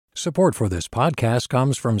Support for this podcast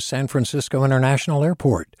comes from San Francisco International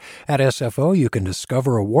Airport. At SFO, you can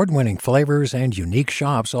discover award-winning flavors and unique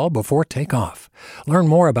shops all before takeoff. Learn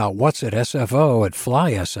more about what's at SFO at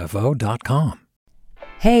flysfo.com.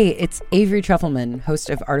 Hey, it's Avery Trufelman,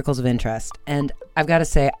 host of Articles of Interest, and I've got to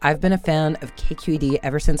say, I've been a fan of KQED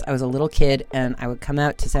ever since I was a little kid, and I would come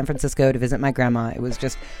out to San Francisco to visit my grandma. It was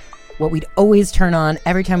just what we'd always turn on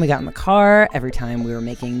every time we got in the car, every time we were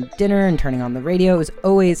making dinner and turning on the radio. It was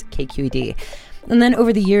always KQED. And then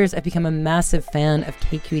over the years, I've become a massive fan of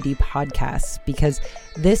KQED podcasts because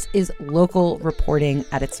this is local reporting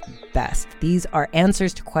at its best. These are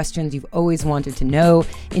answers to questions you've always wanted to know,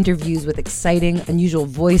 interviews with exciting, unusual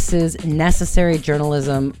voices, necessary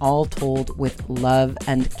journalism, all told with love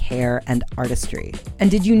and care and artistry. And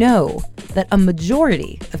did you know that a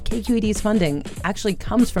majority of KQED's funding actually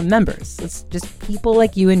comes from members? It's just people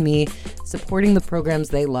like you and me supporting the programs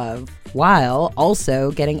they love, while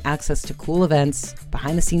also getting access to cool events,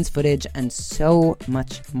 behind-the-scenes footage, and so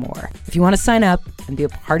much more. If you want to sign up and be a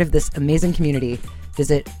part of this amazing community,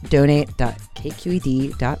 visit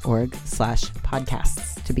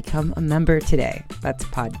donate.kqed.org/podcasts to become a member today. That's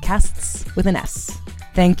podcasts with an S.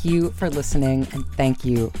 Thank you for listening, and thank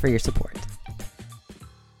you for your support.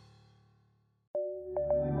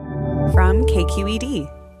 From KQED.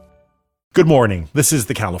 Good morning. This is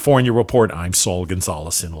the California Report. I'm Saul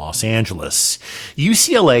Gonzalez in Los Angeles.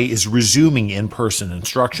 UCLA is resuming in-person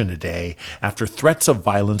instruction today after threats of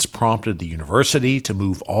violence prompted the university to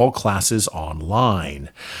move all classes online.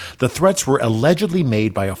 The threats were allegedly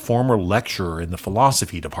made by a former lecturer in the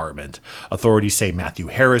philosophy department. Authorities say Matthew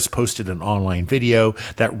Harris posted an online video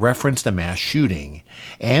that referenced a mass shooting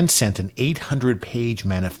and sent an 800-page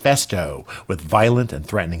manifesto with violent and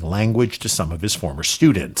threatening language to some of his former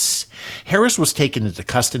students. Harris was taken into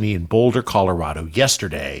custody in Boulder, Colorado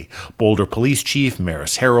yesterday. Boulder Police Chief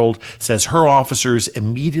Maris Harold says her officers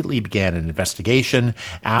immediately began an investigation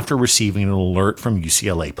after receiving an alert from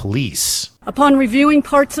UCLA police. Upon reviewing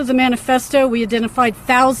parts of the manifesto, we identified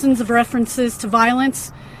thousands of references to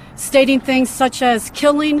violence, stating things such as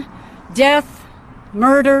killing, death,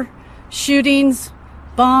 murder, shootings,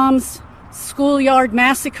 bombs, schoolyard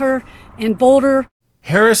massacre in Boulder.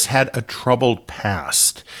 Harris had a troubled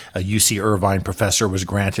past. A UC Irvine professor was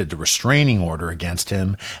granted a restraining order against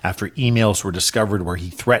him after emails were discovered where he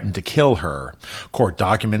threatened to kill her. Court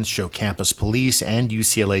documents show campus police and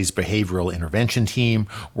UCLA's behavioral intervention team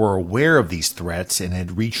were aware of these threats and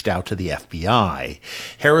had reached out to the FBI.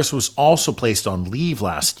 Harris was also placed on leave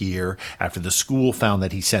last year after the school found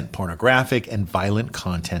that he sent pornographic and violent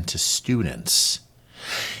content to students.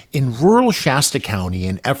 In rural Shasta County,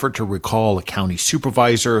 an effort to recall a county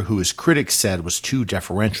supervisor who his critics said was too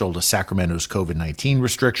deferential to Sacramento's COVID-19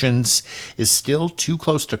 restrictions is still too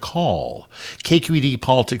close to call. KQED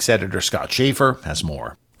politics editor Scott Shafer has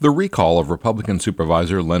more. The recall of Republican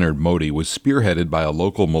Supervisor Leonard Modi was spearheaded by a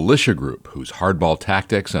local militia group whose hardball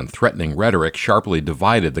tactics and threatening rhetoric sharply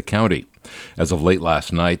divided the county. As of late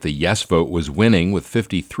last night, the yes vote was winning with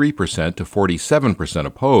 53% to 47%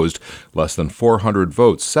 opposed. Less than 400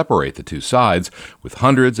 votes separate the two sides, with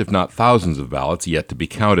hundreds, if not thousands, of ballots yet to be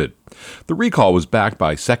counted. The recall was backed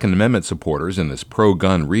by Second Amendment supporters in this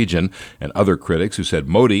pro-gun region and other critics who said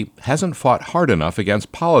Modi hasn't fought hard enough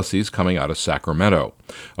against policies coming out of Sacramento.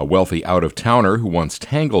 A wealthy out-of-towner who once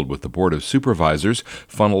tangled with the Board of Supervisors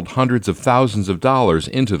funneled hundreds of thousands of dollars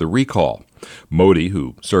into the recall. Modi,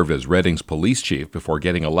 who served as Redding's police chief before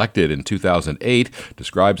getting elected in 2008,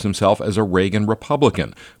 describes himself as a Reagan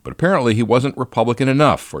Republican, but apparently he wasn't Republican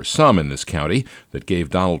enough for some in this county that gave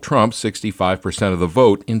Donald Trump 65% of the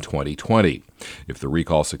vote in 2020. If the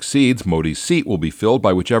recall succeeds, Modi's seat will be filled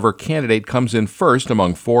by whichever candidate comes in first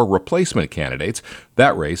among four replacement candidates.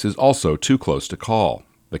 That race is also too close to call.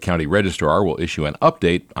 The county registrar will issue an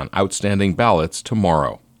update on outstanding ballots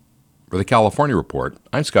tomorrow. For the California Report,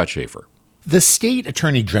 I'm Scott Shafer. The state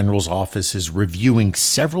attorney general's office is reviewing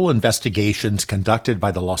several investigations conducted by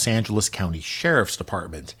the Los Angeles County Sheriff's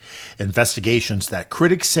Department, investigations that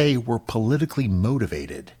critics say were politically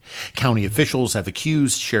motivated. County officials have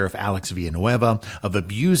accused Sheriff Alex Villanueva of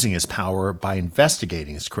abusing his power by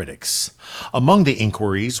investigating his critics. Among the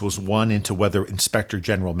inquiries was one into whether Inspector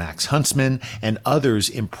General Max Huntsman and others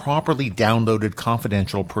improperly downloaded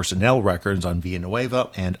confidential personnel records on Villanueva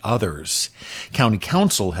and others. County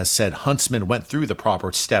Council has said Huntsman went through the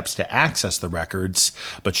proper steps to access the records,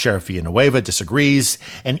 but Sheriff Villanueva disagrees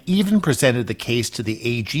and even presented the case to the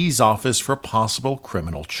AG's office for possible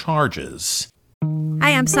criminal charges.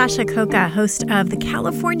 Hi, I'm Sasha Coca, host of the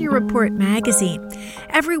California Report magazine.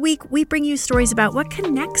 Every week, we bring you stories about what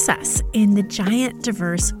connects us in the giant,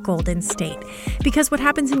 diverse Golden State. Because what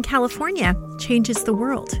happens in California changes the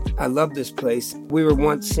world. I love this place. We were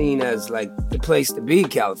once seen as like the place to be,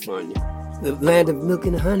 California. The land of milk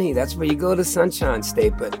and honey. That's where you go to Sunshine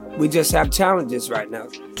State, but we just have challenges right now.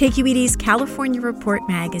 KQED's California Report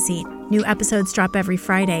magazine. New episodes drop every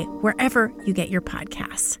Friday, wherever you get your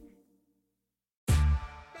podcasts.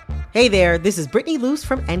 Hey there, this is Brittany Luce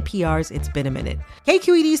from NPR's It's Been a Minute.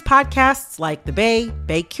 KQED's podcasts like The Bay,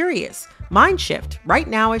 Bay Curious, Mindshift, Right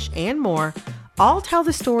Nowish, and more all tell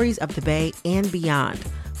the stories of the Bay and beyond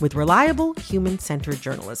with reliable, human-centered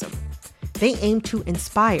journalism. They aim to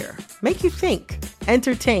inspire, make you think,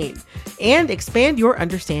 entertain, and expand your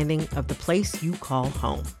understanding of the place you call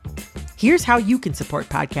home. Here's how you can support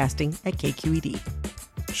podcasting at KQED.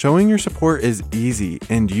 Showing your support is easy,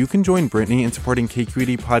 and you can join Brittany in supporting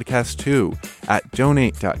KQED Podcast too at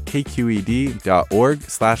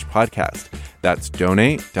donate.kqed.org/podcast. That's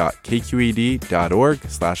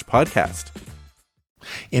donate.kqed.org/podcast.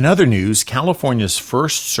 In other news, California's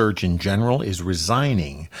first Surgeon General is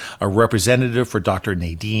resigning. A representative for Dr.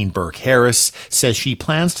 Nadine Burke-Harris says she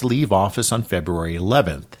plans to leave office on February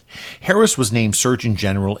 11th. Harris was named Surgeon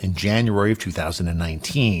General in January of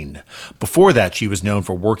 2019. Before that, she was known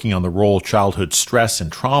for working on the role childhood stress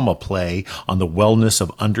and trauma play on the wellness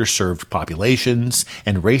of underserved populations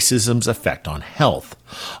and racism's effect on health.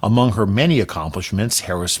 Among her many accomplishments,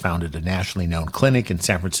 Harris founded a nationally known clinic in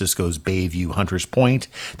San Francisco's Bayview Hunters Point,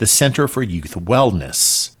 the Center for Youth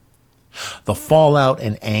Wellness. The fallout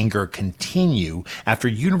and anger continue after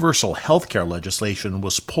universal health care legislation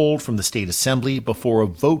was pulled from the state assembly before a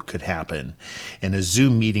vote could happen. In a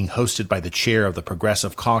Zoom meeting hosted by the chair of the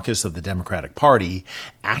Progressive Caucus of the Democratic Party,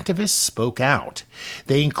 activists spoke out.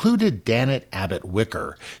 They included Danet Abbott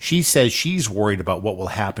Wicker. She says she's worried about what will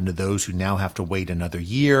happen to those who now have to wait another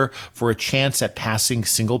year for a chance at passing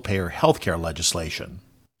single-payer health care legislation.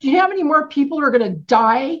 Do you know how many more people are going to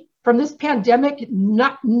die from this pandemic?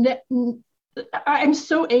 I'm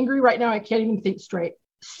so angry right now, I can't even think straight.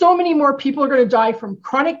 So many more people are going to die from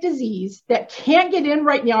chronic disease that can't get in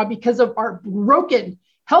right now because of our broken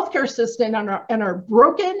healthcare system and our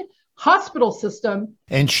broken hospital system.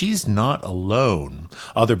 And she's not alone.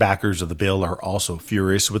 Other backers of the bill are also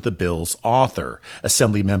furious with the bill's author,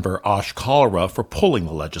 Assemblymember Ash Kalra, for pulling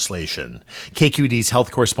the legislation. KQED's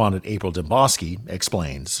health correspondent April Dembosky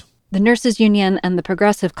explains. The Nurses Union and the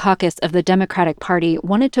Progressive Caucus of the Democratic Party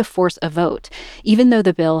wanted to force a vote, even though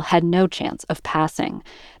the bill had no chance of passing.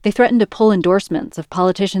 They threatened to pull endorsements of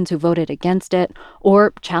politicians who voted against it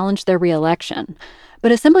or challenge their reelection.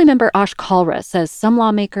 But Assemblymember Ash Kalra says some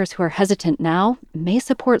lawmakers who are hesitant now may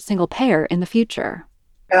support single-payer in the future.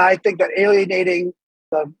 And I think that alienating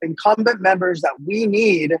the incumbent members that we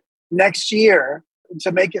need next year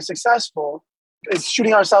to make it successful is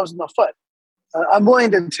shooting ourselves in the foot. I'm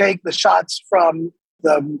willing to take the shots from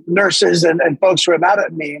the nurses and folks who are mad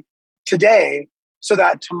at me today so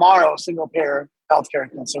that tomorrow single-payer healthcare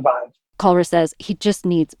can survive. Kalra says he just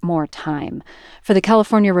needs more time. For the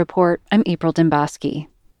California Report, I'm April Dembosky.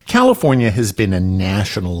 California has been a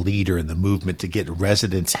national leader in the movement to get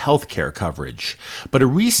residents health care coverage, but a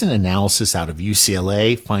recent analysis out of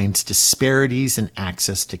UCLA finds disparities in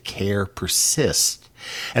access to care persist.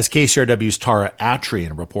 As KCRW's Tara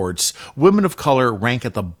Atrian reports, women of color rank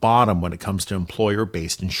at the bottom when it comes to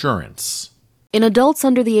employer-based insurance. In adults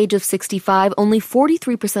under the age of 65, only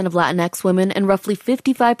 43% of Latinx women and roughly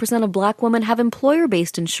 55% of Black women have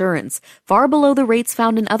employer-based insurance, far below the rates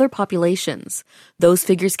found in other populations. Those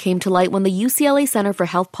figures came to light when the UCLA Center for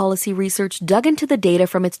Health Policy Research dug into the data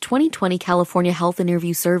from its 2020 California Health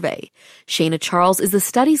Interview Survey. Shana Charles is the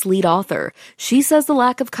study's lead author. She says the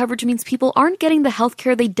lack of coverage means people aren't getting the health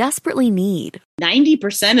care they desperately need.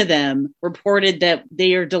 90% of them reported that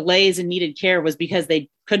their delays in needed care was because they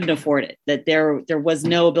couldn't afford it, that there was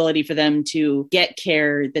no ability for them to get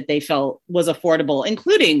care that they felt was affordable,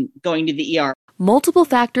 including going to the ER. Multiple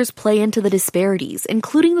factors play into the disparities,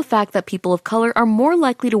 including the fact that people of color are more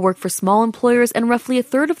likely to work for small employers, and roughly a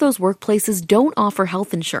third of those workplaces don't offer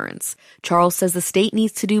health insurance. Charles says the state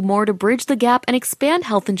needs to do more to bridge the gap and expand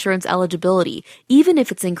health insurance eligibility, even if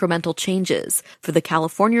it's incremental changes. For the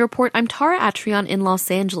California Report, I'm Tara Atrian in Los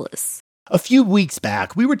Angeles. A few weeks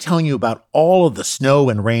back, we were telling you about all of the snow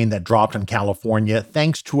and rain that dropped in California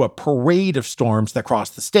thanks to a parade of storms that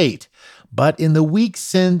crossed the state. But in the weeks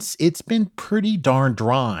since, it's been pretty darn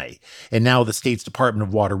dry. And now the state's Department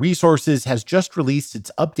of Water Resources has just released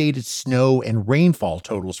its updated snow and rainfall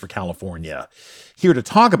totals for California. Here to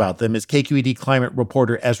talk about them is KQED climate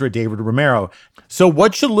reporter Ezra David Romero. So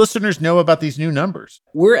what should listeners know about these new numbers?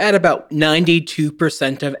 We're at about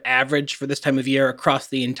 92% of average for this time of year across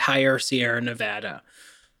the entire Sierra Nevada.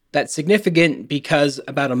 That's significant because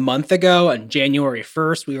about a month ago, on January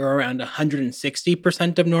 1st, we were around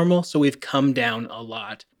 160% of normal, so we've come down a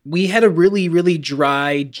lot. We had a really, really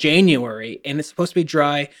dry January, and it's supposed to be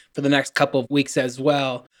dry for the next couple of weeks as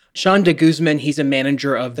well. Sean de Guzman, he's a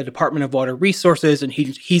manager of the Department of Water Resources, and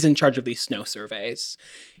he's in charge of these snow surveys.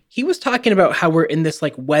 He was talking about how we're in this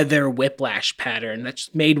weather whiplash pattern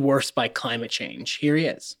that's made worse by climate change. Here he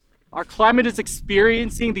is. Our climate is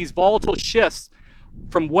experiencing these volatile shifts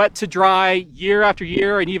from wet to dry year after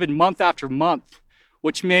year and even month after month,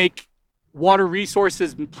 which make water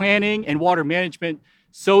resources planning and water management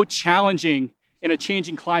so challenging in a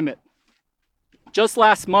changing climate. Just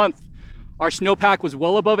last month, our snowpack was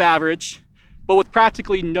well above average, but with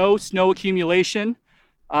practically no snow accumulation,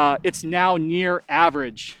 it's now near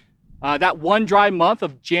average. That one dry month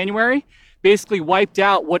of January basically wiped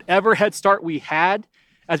out whatever head start we had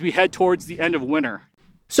as we head towards the end of winter.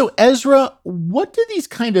 So, Ezra, what do these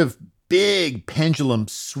kind of big pendulum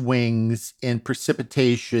swings in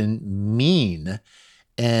precipitation mean?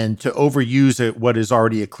 And to overuse what is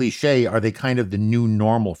already a cliche, are they kind of the new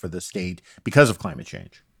normal for the state because of climate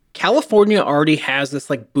change? California already has this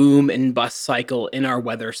boom and bust cycle in our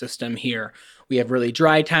weather system here. We have really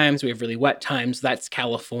dry times, we have really wet times. That's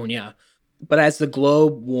California. But as the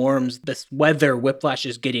globe warms, this weather whiplash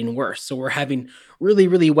is getting worse. So we're having really,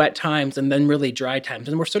 really wet times and then really dry times.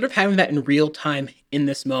 And we're sort of having that in real time in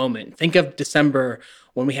this moment. Think of December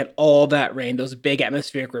when we had all that rain, those big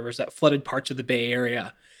atmospheric rivers that flooded parts of the Bay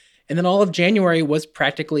Area. And then all of January was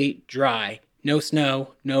practically dry. No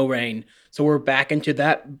snow, no rain. So we're back into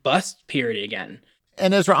that bust period again.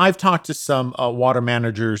 And Ezra, I've talked to some water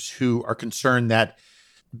managers who are concerned that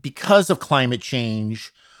because of climate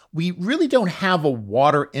change, we really don't have a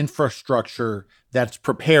water infrastructure that's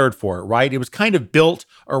prepared for it, right? It was kind of built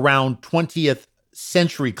around 20th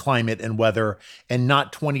century climate and weather and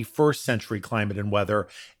not 21st century climate and weather.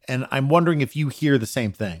 And I'm wondering if you hear the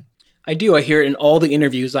same thing. I do. I hear it in all the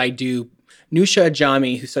interviews I do. Nusha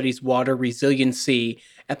Ajami, who studies water resiliency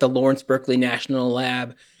at the Lawrence Berkeley National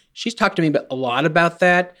Lab, she's talked to me a lot about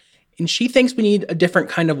that. And she thinks we need a different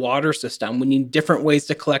kind of water system. We need different ways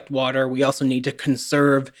to collect water. We also need to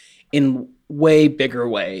conserve in way bigger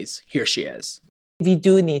ways. Here she is. We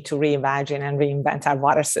do need to reimagine and reinvent our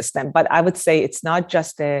water system. But I would say it's not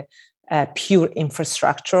just a pure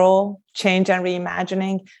infrastructural change and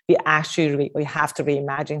reimagining. We actually we have to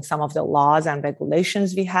reimagine some of the laws and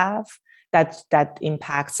regulations we have that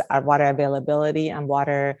impacts our water availability and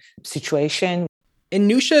water situation. And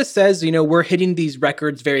Nusha says, we're hitting these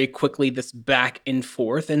records very quickly, this back and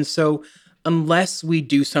forth. And so unless we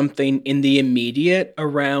do something in the immediate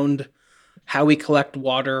around how we collect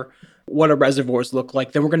water, what our reservoirs look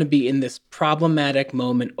like, then we're going to be in this problematic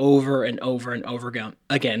moment over and over and over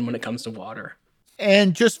again when it comes to water.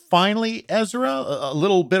 And just finally, Ezra, a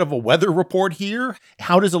little bit of a weather report here.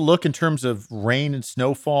 How does it look in terms of rain and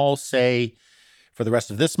snowfall, say, for the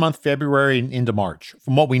rest of this month, February, and into March,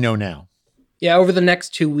 from what we know now? Yeah, over the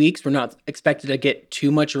next 2 weeks, we're not expected to get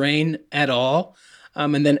too much rain at all.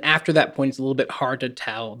 And then after that point, it's a little bit hard to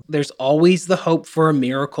tell. There's always the hope for a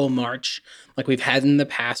miracle March, like we've had in the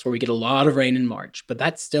past where we get a lot of rain in March, but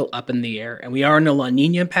that's still up in the air. And we are in a La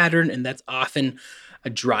Nina pattern, and that's often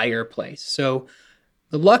a drier place. So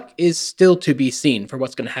the luck is still to be seen for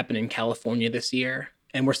what's going to happen in California this year.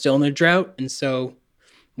 And we're still in a drought, and so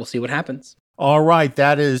we'll see what happens. All right,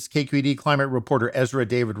 that is KQED climate reporter Ezra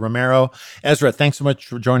David Romero. Ezra, thanks so much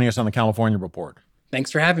for joining us on the California Report.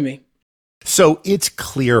 Thanks for having me. So it's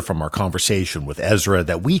clear from our conversation with Ezra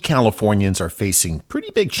that we Californians are facing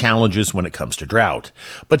pretty big challenges when it comes to drought.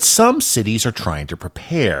 But some cities are trying to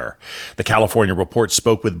prepare. The California Report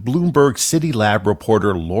spoke with Bloomberg CityLab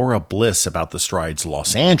reporter Laura Bliss about the strides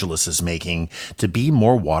Los Angeles is making to be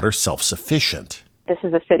more water self-sufficient. This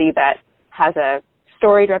is a city that has a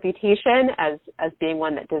storied reputation as being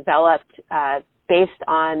one that developed based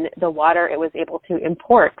on the water it was able to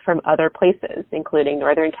import from other places, including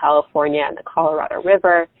Northern California and the Colorado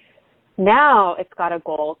River. Now it's got a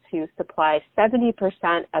goal to supply 70%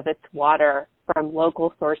 of its water from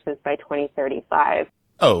local sources by 2035.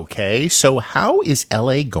 Okay, so how is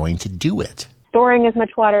LA going to do it? storing as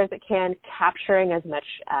much water as it can, capturing as much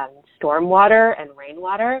storm water and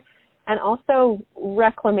rainwater, and also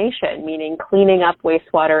reclamation, meaning cleaning up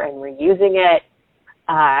wastewater and reusing it,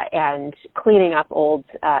 and cleaning up old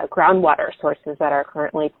groundwater sources that are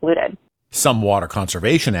currently polluted. Some water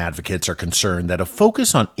conservation advocates are concerned that a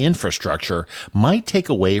focus on infrastructure might take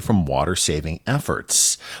away from water-saving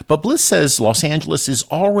efforts. But Bliss says Los Angeles is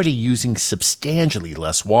already using substantially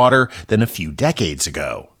less water than a few decades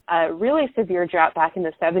ago. A really severe drought back in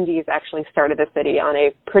the 70s actually started the city on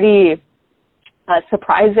a pretty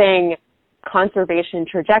surprising conservation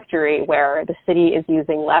trajectory where the city is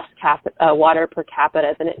using less water per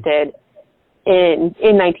capita than it did in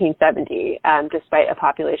 1970, despite a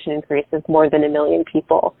population increase of more than 1 million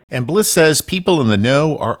people. And Bliss says people in the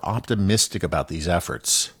know are optimistic about these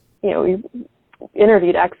efforts. We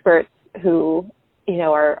interviewed experts who,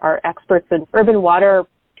 are experts in urban water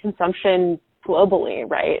consumption globally,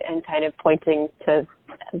 right? And kind of pointing to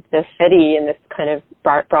the city and this kind of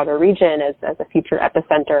broader region as a future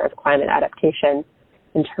epicenter of climate adaptation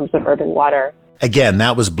in terms of urban water. Again,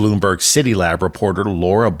 that was Bloomberg CityLab reporter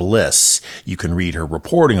Laura Bliss. You can read her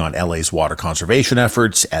reporting on LA's water conservation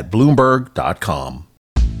efforts at Bloomberg.com.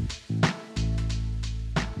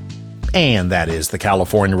 And that is the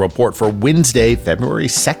California Report for Wednesday, February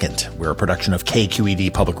 2nd. We're a production of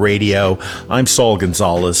KQED Public Radio. I'm Saul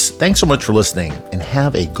Gonzalez. Thanks so much for listening, and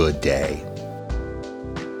have a good day.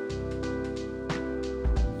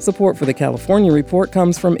 Support for the California Report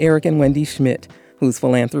comes from Eric and Wendy Schmidt, whose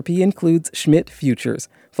philanthropy includes Schmidt Futures,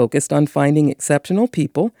 focused on finding exceptional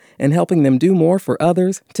people and helping them do more for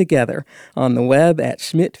others together, on the web at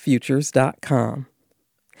schmidtfutures.com.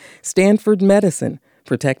 Stanford Medicine,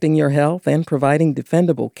 protecting your health and providing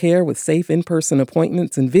defendable care with safe in-person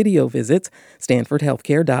appointments and video visits,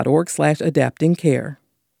 stanfordhealthcare.org/adaptingcare.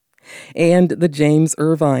 And the James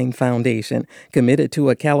Irvine Foundation, committed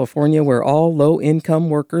to a California where all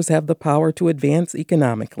low-income workers have the power to advance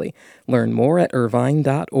economically. Learn more at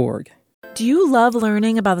irvine.org. Do you love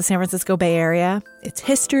learning about the San Francisco Bay Area? Its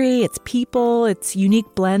history, its people, its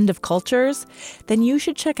unique blend of cultures? Then you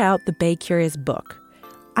should check out the Bay Curious book.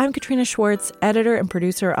 I'm Katrina Schwartz, editor and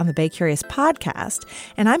producer on the Bay Curious podcast,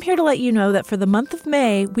 and I'm here to let you know that for the month of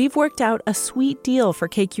May, we've worked out a sweet deal for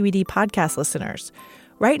KQED podcast listeners.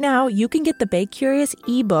 Right now, you can get the Bay Curious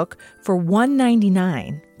ebook for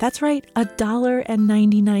 $1.99. That's right,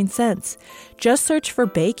 $1.99. Just search for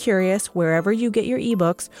Bay Curious wherever you get your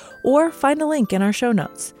ebooks, or find a link in our show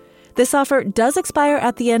notes. This offer does expire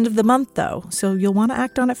at the end of the month, though, so you'll want to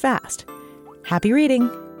act on it fast. Happy reading!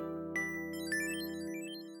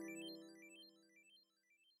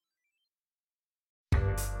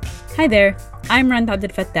 Hi there, I'm Randa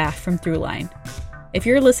Abdel Fattah from Throughline. If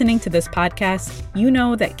you're listening to this podcast, you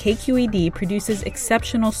know that KQED produces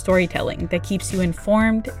exceptional storytelling that keeps you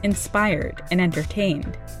informed, inspired, and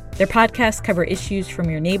entertained. Their podcasts cover issues from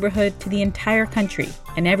your neighborhood to the entire country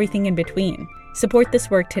and everything in between. Support this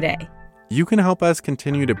work today. You can help us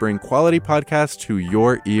continue to bring quality podcasts to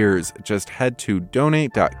your ears. Just head to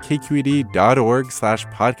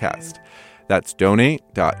donate.kqed.org/podcast. That's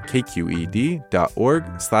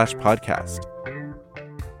donate.kqed.org/podcast.